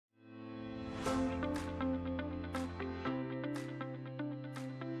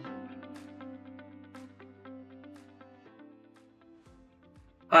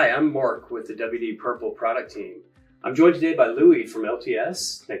Hi, I'm Marc with the WD Purple product team. I'm joined today by Lewi from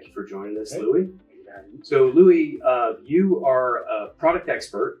LTS. Thank you for joining us, Lewi. So Lewi, you are a product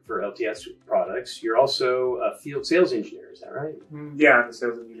expert for LTS products. You're also a field sales engineer, is that right? Yeah, I'm a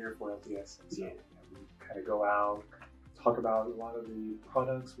sales engineer for LTS. So we kind of go out, talk about a lot of the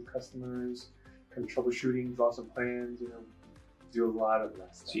products with customers, kind of troubleshooting, draw some plans, do a lot of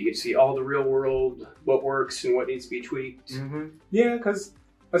that stuff. So you get to see all the real world, what works and what needs to be tweaked. Yeah, because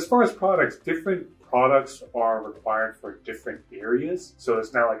as far as products, different products are required for different areas. So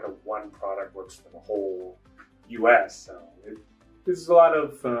it's not like a one product works for the whole US. So there's a lot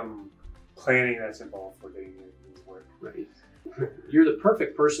of planning that's involved for getting it to work. Right. You're the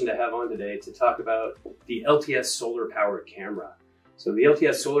perfect person to have on today to talk about the LTS solar powered camera. So the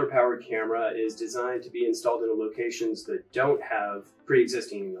LTS solar powered camera is designed to be installed in locations that don't have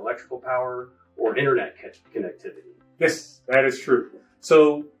pre-existing electrical power or internet connectivity. Yes, that is true.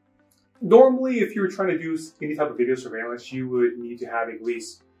 So normally, if you were trying to do any type of video surveillance, you would need to have at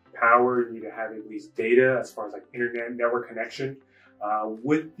least power, you need to have at least data as far as like internet network connection.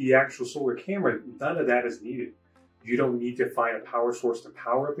 With the actual solar camera, none of that is needed. You don't need to find a power source to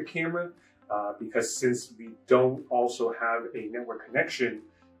power up the camera because since we don't also have a network connection,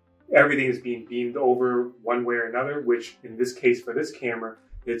 everything is being beamed over one way or another, which in this case for this camera,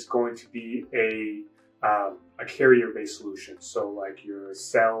 it's going to be a carrier-based solution. So like your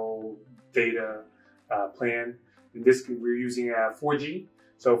cell data plan. In this case, we're using 4G.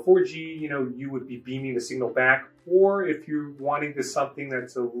 So 4G, you would be beaming the signal back, or if you're wanting to something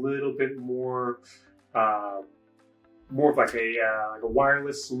that's a little bit more of like a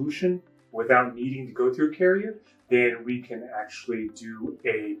wireless solution without needing to go through a carrier, then we can actually do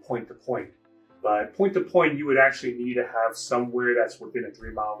a point-to-point. But point-to-point, you would actually need to have somewhere that's within a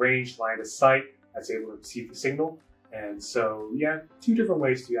 3-mile range, line of sight, that's able to receive the signal. And so, yeah, 2 different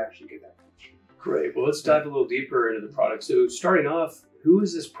ways to actually get that function. Great. Well, let's dive a little deeper into the product. So starting off, who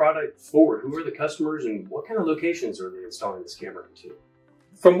is this product for? Who are the customers and what kind of locations are they installing this camera into?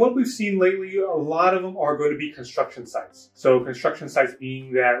 From what we've seen lately, a lot of them are going to be construction sites. So construction sites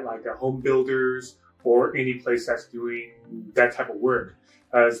being that like home builders or any place that's doing that type of work.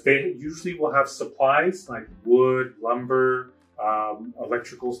 As they usually will have supplies like wood, lumber,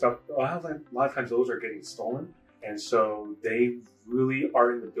 electrical stuff. A lot of times those are getting stolen. And so they really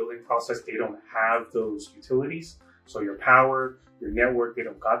are in the building process. They don't have those utilities. So your power, your network, they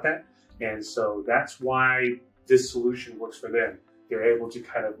don't got that. And so that's why this solution works for them. They're able to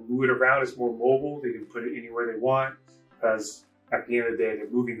kind of move it around. It's more mobile. They can put it anywhere they want because at the end of the day, they're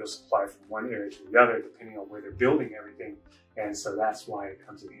moving the supply from one area to the other, depending on where they're building everything. And so that's why it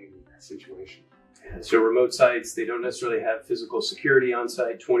comes in handy in that situation. So remote sites, they don't necessarily have physical security on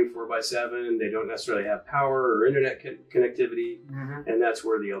site 24/7. They don't necessarily have power or internet connectivity. And that's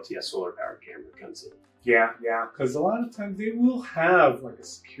where the LTS solar powered camera comes in. Yeah, because a lot of times they will have like a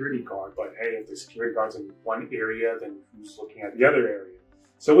security guard, but hey, if the security guard's in one area, then who's looking at the other area?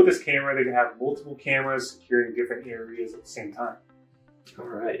 So with this camera, they can have multiple cameras securing different areas at the same time. All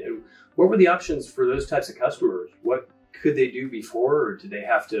right. And what were the options for those types of customers? What could they do before, or do they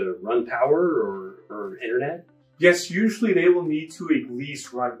have to run power or internet? Yes, usually they will need to at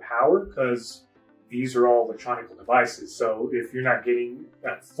least run power because these are all electronic devices. So if you're not getting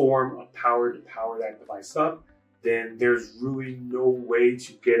that form of power to power that device up, then there's really no way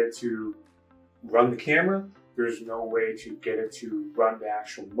to get it to run the camera. There's no way to get it to run the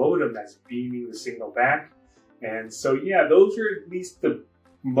actual modem that's beaming the signal back. And so, yeah, those are at least the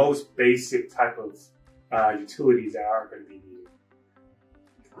most basic type of utilities that are going to be needed.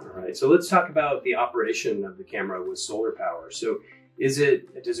 All right, so let's talk about the operation of the camera with solar power. So does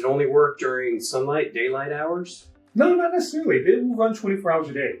it only work during sunlight, daylight hours? No, not necessarily. It will run 24 hours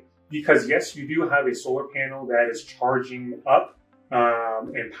a day because yes, you do have a solar panel that is charging up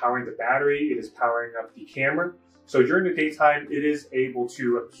and powering the battery. It is powering up the camera. So during the daytime, it is able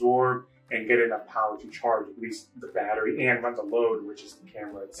to absorb and get enough power to charge at least the battery and run the load, which is the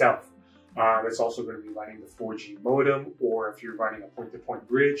camera itself. It's also going to be running the 4G modem, or if you're running a point-to-point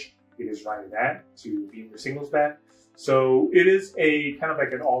bridge, it is running that to beam your signals back. So it is a kind of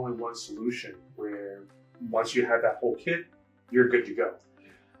like an all-in-one solution where once you have that whole kit, you're good to go.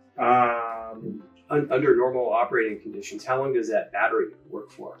 Under normal operating conditions, how long does that battery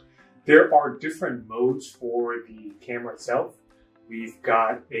work for? There are different modes for the camera itself. We've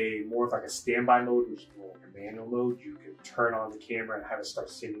got more of like a standby mode, which is more like a manual mode. You can turn on the camera and have it start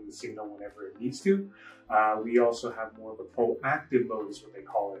sending the signal whenever it needs to. We also have more of a proactive mode, is what they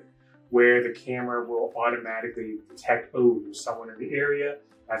call it, where the camera will automatically detect, oh, there's someone in the area.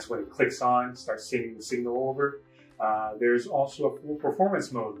 That's when it clicks on, starts sending the signal over. There's also a full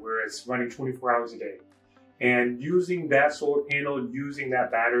performance mode where it's running 24 hours a day. And using that solar panel, using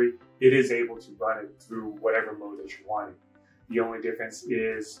that battery, it is able to run it through whatever mode that you want it. The only difference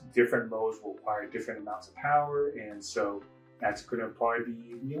is different modes will require different amounts of power, and so that's going to probably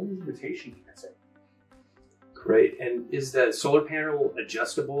be the only limitation you can say. Great. And is the solar panel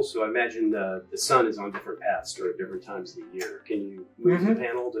adjustable? So I imagine the sun is on different paths during different times of the year. Can you move the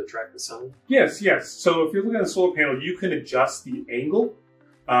panel to track the sun? Yes, yes. So if you're looking at the solar panel, you can adjust the angle,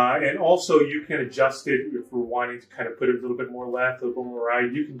 and also you can adjust it if we're wanting to kind of put it a little bit more left, a little bit more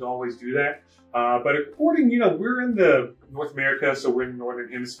right. You can always do that. But according, we're in the North America, so we're in the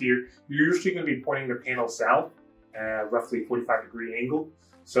Northern Hemisphere. You're usually going to be pointing the panel south at roughly 45-degree angle.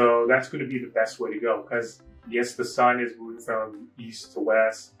 So that's going to be the best way to go, because yes, the sun is moving from east to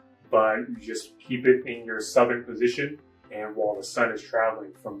west, but you just keep it in your southern position, and while the sun is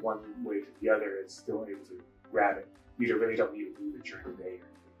traveling from one way to the other, it's still able to grab it. You really don't need to move it during the day.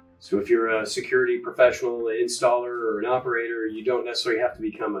 So if you're a security professional, an installer, or an operator, you don't necessarily have to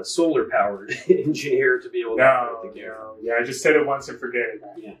become a solar-powered engineer to be able to operate the camera. No. Yeah, I just said it once and forget it.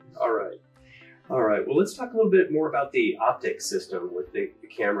 Yeah. All right. All right. Well, let's talk a little bit more about the optic system with the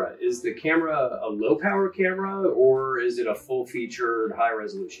camera. Is the camera a low-power camera, or is it a full-featured,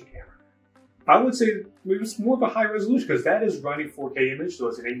 high-resolution camera? I would say it's more of a high resolution, because that is running 4K image, so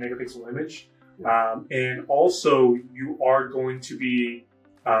it's an 8-megapixel image. And also, you are going to be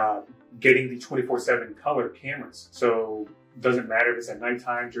getting the 24/7 color cameras. So it doesn't matter if it's at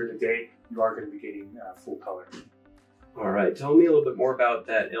nighttime, during the day, you are going to be getting full color. All right. Tell me a little bit more about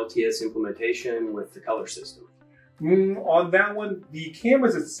that LTS implementation with the color system. On that one, the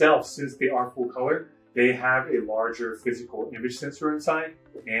cameras itself, since they are full color, they have a larger physical image sensor inside.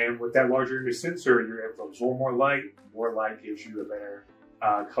 And with that larger image sensor, you're able to absorb more light. More light gives you a better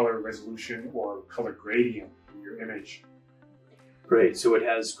color resolution or color gradient in your image. Great. So it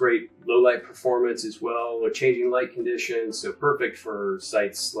has great low light performance as well, with changing light conditions. So perfect for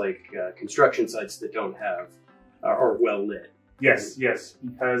sites like construction sites that don't have or well lit. Yes, yes,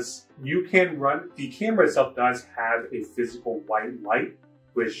 because you can run, the camera itself does have a physical white light,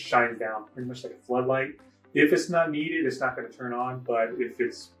 which shines down pretty much like a floodlight. If it's not needed, it's not going to turn on, but if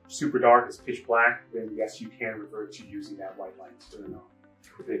it's super dark, it's pitch black, then yes, you can revert to using that white light to turn on.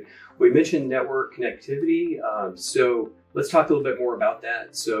 Okay. We mentioned network connectivity, so let's talk a little bit more about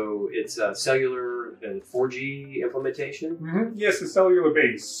that. So it's a cellular 4G implementation? Yes, it's cellular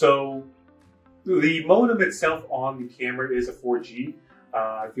based. So the modem itself on the camera is a 4G.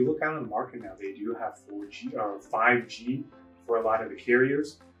 If you look out on the market now, they do have 4G or 5G for a lot of the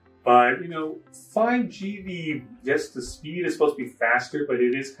carriers. But 5G, the speed is supposed to be faster, but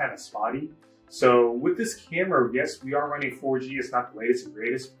it is kind of spotty. So with this camera, yes, we are running 4G. It's not the latest and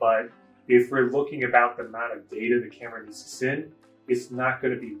greatest, but if we're looking about the amount of data the camera needs to send, it's not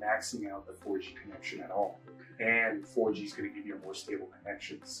going to be maxing out the 4G connection at all. And 4G is going to give you a more stable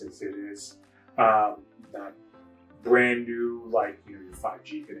connection, since it is not brand new like your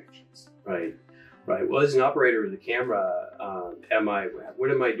 5G connections. Right. Right. Well, as an operator of the camera,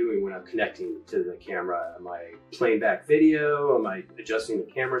 what am I doing when I'm connecting to the camera? Am I playing back video? Am I adjusting the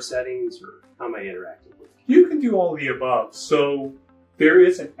camera settings, or how am I interacting with it? You can do all of the above. So there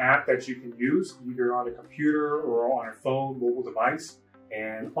is an app that you can use either on a computer or on a phone, mobile device.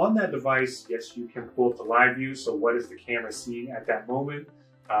 And on that device, yes, you can pull up the live view. So what is the camera seeing at that moment?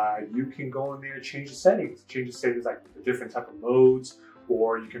 You can go in there and change the settings. Change the settings like the different type of modes,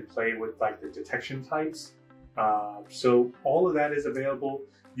 or you can play with like the detection types. So all of that is available.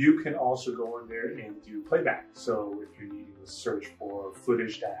 You can also go in there and do playback. So if you're needing to search for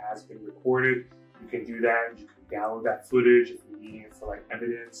footage that has been recorded, you can do that. You can download that footage if you're needing it for like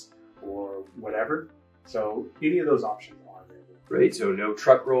evidence or whatever. So any of those options are available. Great. So no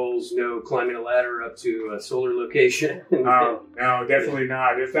truck rolls, no climbing a ladder up to a solar location. No, definitely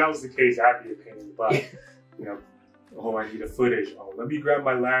not. If that was the case, I'd be a pain in the butt. Oh, I need a footage. Oh, let me grab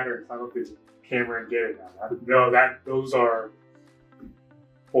my ladder and climb up the camera and get it now. Those are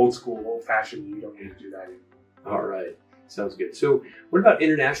old school, old fashioned. You don't need to do that anymore. All right. Sounds good. So what about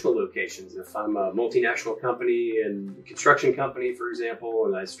international locations? If I'm a multinational company and a construction company, for example,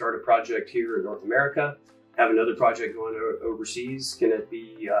 and I start a project here in North America, have another project going overseas, can it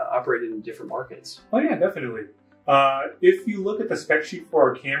be operated in different markets? Oh yeah, definitely. If you look at the spec sheet for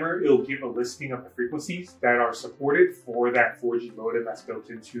our camera, it'll give a listing of the frequencies that are supported for that 4G modem that's built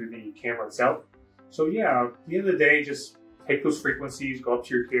into the camera itself. So yeah, at the end of the day, just take those frequencies, go up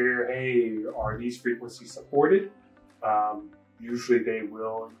to your carrier, hey, are these frequencies supported? Usually they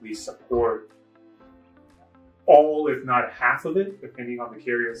will at least support all, if not half of it, depending on the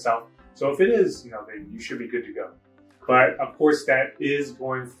carrier itself. So if it is, then you should be good to go. But of course, that is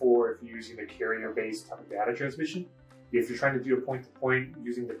going for if you're using a carrier-based type of data transmission. If you're trying to do a point-to-point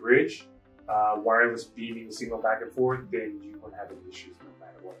using the bridge, wireless beaming the signal back and forth, then you won't have any issues no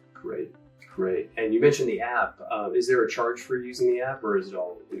matter what. Great, great. And you mentioned the app. Is there a charge for using the app, or is it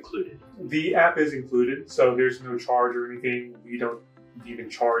all included? The app is included, so there's no charge or anything. We don't even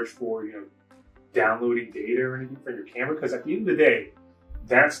charge for downloading data or anything from your camera, because at the end of the day,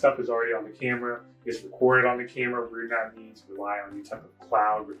 that stuff is already on the camera. It's recorded on the camera. We're not needing to rely on any type of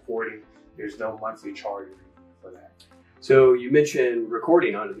cloud recording. There's no monthly charge or anything for that. So you mentioned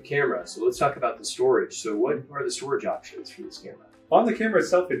recording onto the camera. So let's talk about the storage. So what are the storage options for this camera? On the camera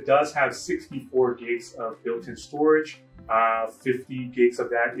itself, it does have 64 gigs of built-in storage. 50 gigs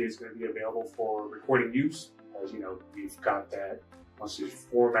of that is going to be available for recording use. As we've got that. Once it's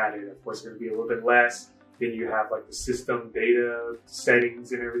formatted, of course, it's going to be a little bit less. Then you have like the system data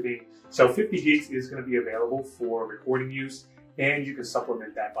settings and everything. So 50 gigs is going to be available for recording use. And you can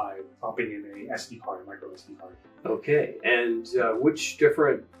supplement that by popping in a SD card, a micro SD card. Okay, and which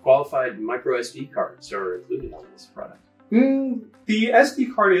different qualified micro SD cards are included on this product? The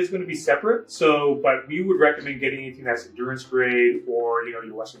SD card is going to be separate, but we would recommend getting anything that's endurance grade or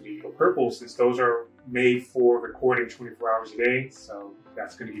your Western Digital Purple, since those are made for recording 24 hours a day. So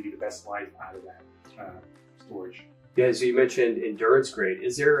that's going to give you the best life out of that storage. Yeah, so you mentioned endurance grade.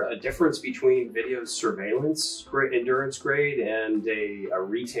 Is there a difference between video surveillance endurance grade and a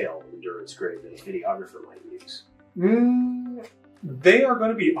retail endurance grade that a videographer might use? They are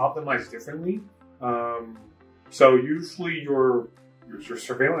going to be optimized differently. So usually your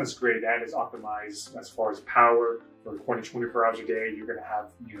surveillance grade, that is optimized as far as power for recording 24 hours a day. You're going to have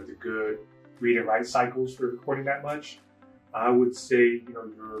the good read and write cycles for recording that much. I would say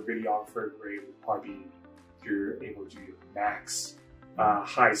your videographer grade would probably be you're able to max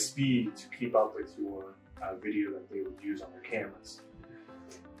high speed to keep up with your video that they would use on their cameras.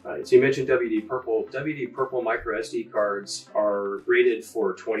 Right, so you mentioned WD Purple. WD Purple micro SD cards are rated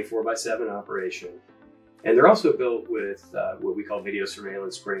for 24/7 operation. And they're also built with what we call video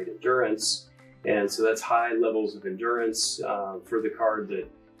surveillance grade endurance. And so that's high levels of endurance for the card that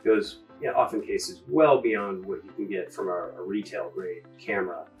goes, often cases, well beyond what you can get from a retail grade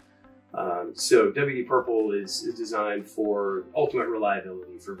camera. So WD Purple is designed for ultimate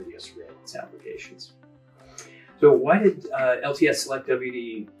reliability for video surveillance applications. So why did LTS select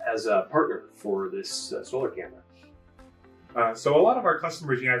WD as a partner for this solar camera? So a lot of our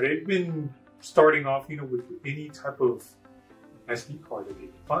customers, they've been starting off, with any type of SD card that they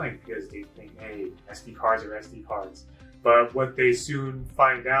can find, because they think, hey, SD cards are SD cards. But what they soon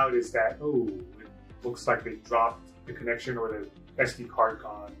find out is that, it looks like they dropped the connection or the SD card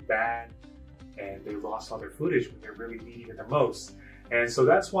gone bad, and they lost all their footage when they're really needing it the most. And so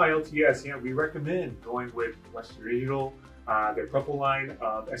that's why LTS, we recommend going with Western Digital, their Purple line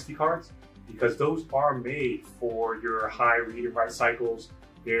of SD cards, because those are made for your high read and write cycles.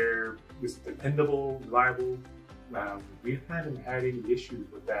 They're just dependable, reliable. We haven't had any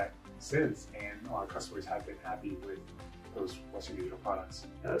issues with that since, and our customers have been happy with those Western Digital products.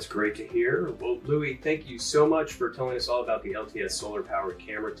 That's great to hear. Well, Lewi, thank you so much for telling us all about the LTS solar powered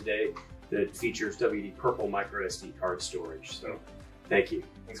camera today that features WD Purple micro SD card storage. So, thank you.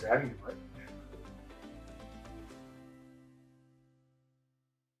 Thanks for having me, Mark.